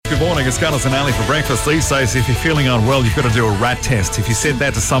Good morning, it's Gunners and Ali for breakfast. These days, if you're feeling unwell, you've got to do a rat test. If you said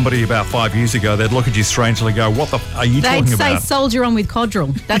that to somebody about 5 years ago, they'd look at you strangely and go, what the are you talking about? They'd say, soldier on with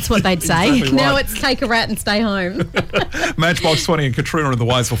Codral. That's what they'd say. Exactly Now right. it's take a rat and stay home. Matchbox 20 and Katrina in the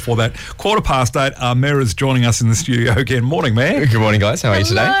ways before that. 8:15, Mayor is joining us in the studio again. Morning, Mayor. Good morning, guys. How are you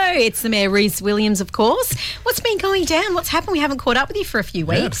today? Hello, it's the Mayor, Reece Williams, of course. What's been going down? What's happened? We haven't caught up with you for a few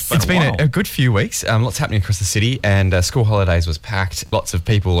weeks. Yeah, It's been a while. a good few weeks. Lots happening across the city, and school holidays was packed. Lots of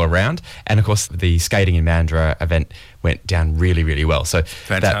people around, and of course the skating in Mandurah event went down really, really well. So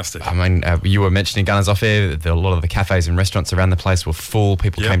Fantastic. You were mentioning Gunners off air. A lot of the cafes and restaurants around the place were full.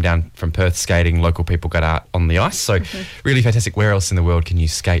 People Yep. came down from Perth skating. Local people got out on the ice. So really fantastic. Where else in the world can you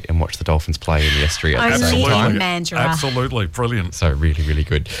skate and watch the Dolphins play in the estuary at the Only same in time? Mandurah. Absolutely. Brilliant. So really, really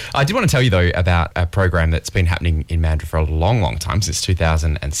good. I did want to tell you, though, about a program that's been happening in Mandurah for a long, long time, since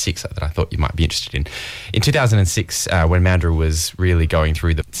 2006, that I thought you might be interested in. In 2006, when Mandurah was really going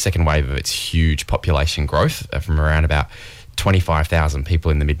through the second wave of its huge population growth from around about 25,000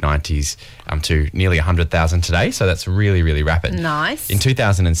 people in the mid-90s to nearly 100,000 today. So that's really, really rapid. Nice. In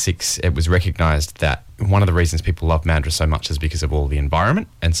 2006, it was recognised that one of the reasons people love Mandurah so much is because of all the environment,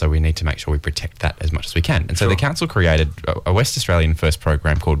 and so we need to make sure we protect that as much as we can. And so the council created a West Australian first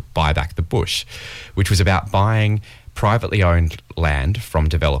program called Buy Back the Bush, which was about buying privately owned land from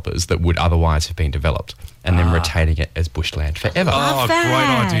developers that would otherwise have been developed and then retaining it as bushland forever. Oh, great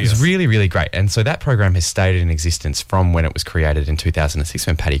idea. It's really, really great. And so that program has stayed in existence from when it was created in 2006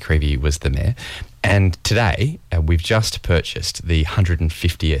 when Paddy Creevy was the mayor. And today, we've just purchased the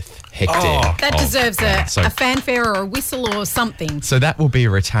 150th hectare. That of deserves land. a fanfare or a whistle or something. So that will be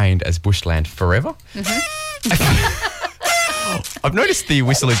retained as bushland forever. I've noticed the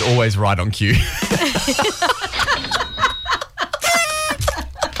whistle is always right on cue.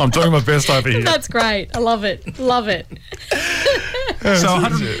 I'm doing my best over here. That's great. I love it. Love it. So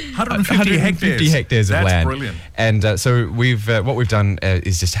 150 hectares of That's land. Brilliant. And so what we've done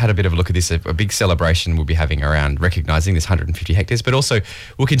is just had a bit of a look at this. A big celebration we'll be having around recognising this 150 hectares, but also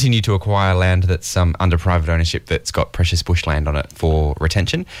we'll continue to acquire land that's under private ownership that's got precious bushland on it for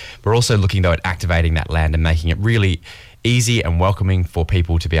retention. We're also looking, though, at activating that land and making it really easy and welcoming for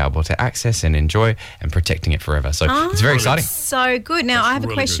people to be able to access and enjoy, and protecting it forever. So it's very exciting. So good. Now, That's I have a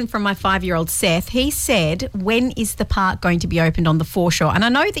really question good. from my 5-year-old Seth. He said, when is the park going to be opened on the foreshore? And I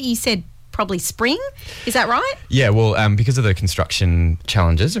know that you said probably spring. Is that right? Yeah, well, because of the construction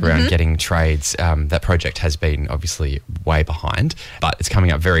challenges around getting trades, that project has been obviously way behind, but it's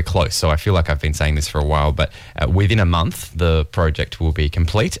coming up very close. So I feel like I've been saying this for a while, but within a month, the project will be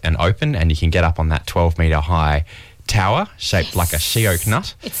complete and open, and you can get up on that 12-metre high tower shaped like a she-oak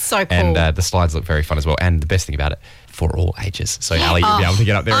nut. It's so cool. And the slides look very fun as well. And the best thing about it, for all ages. So Ali, you'll be able to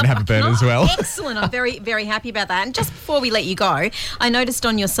get up there and have a burn as well. Excellent. I'm very, very happy about that. And just before we let you go, I noticed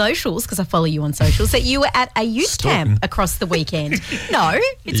on your socials, because I follow you on socials, that you were at a youth camp across the weekend. No,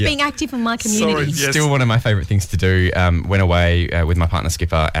 it's being active in my community. Sorry, yes. Still one of my favourite things to do. Went away with my partner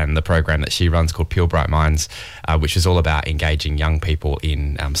Skipper and the program that she runs called Pure Bright Minds, which is all about engaging young people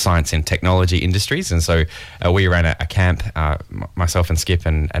in science and technology industries. And so we ran a camp, myself and Skip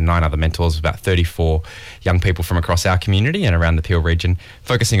and 9 other mentors, about 34 young people from across our community and around the Peel region,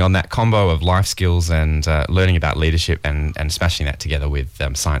 focusing on that combo of life skills and learning about leadership and smashing that together with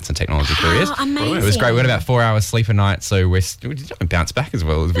science and technology careers. Amazing. It was great. We had about 4 hours sleep a night, so we didn't bounce back as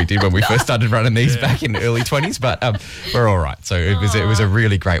well as we did when we first started running these back in the early 20s, but we're all right. So it was a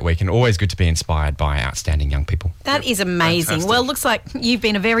really great week, and always good to be inspired by outstanding young people. That is amazing. Fantastic. Well, it looks like you've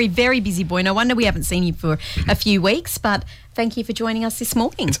been a very, very busy boy. No wonder we haven't seen you for a few weeks, but thank you for joining us this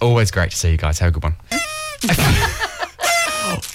morning. It's always great to see you guys. Have a good one.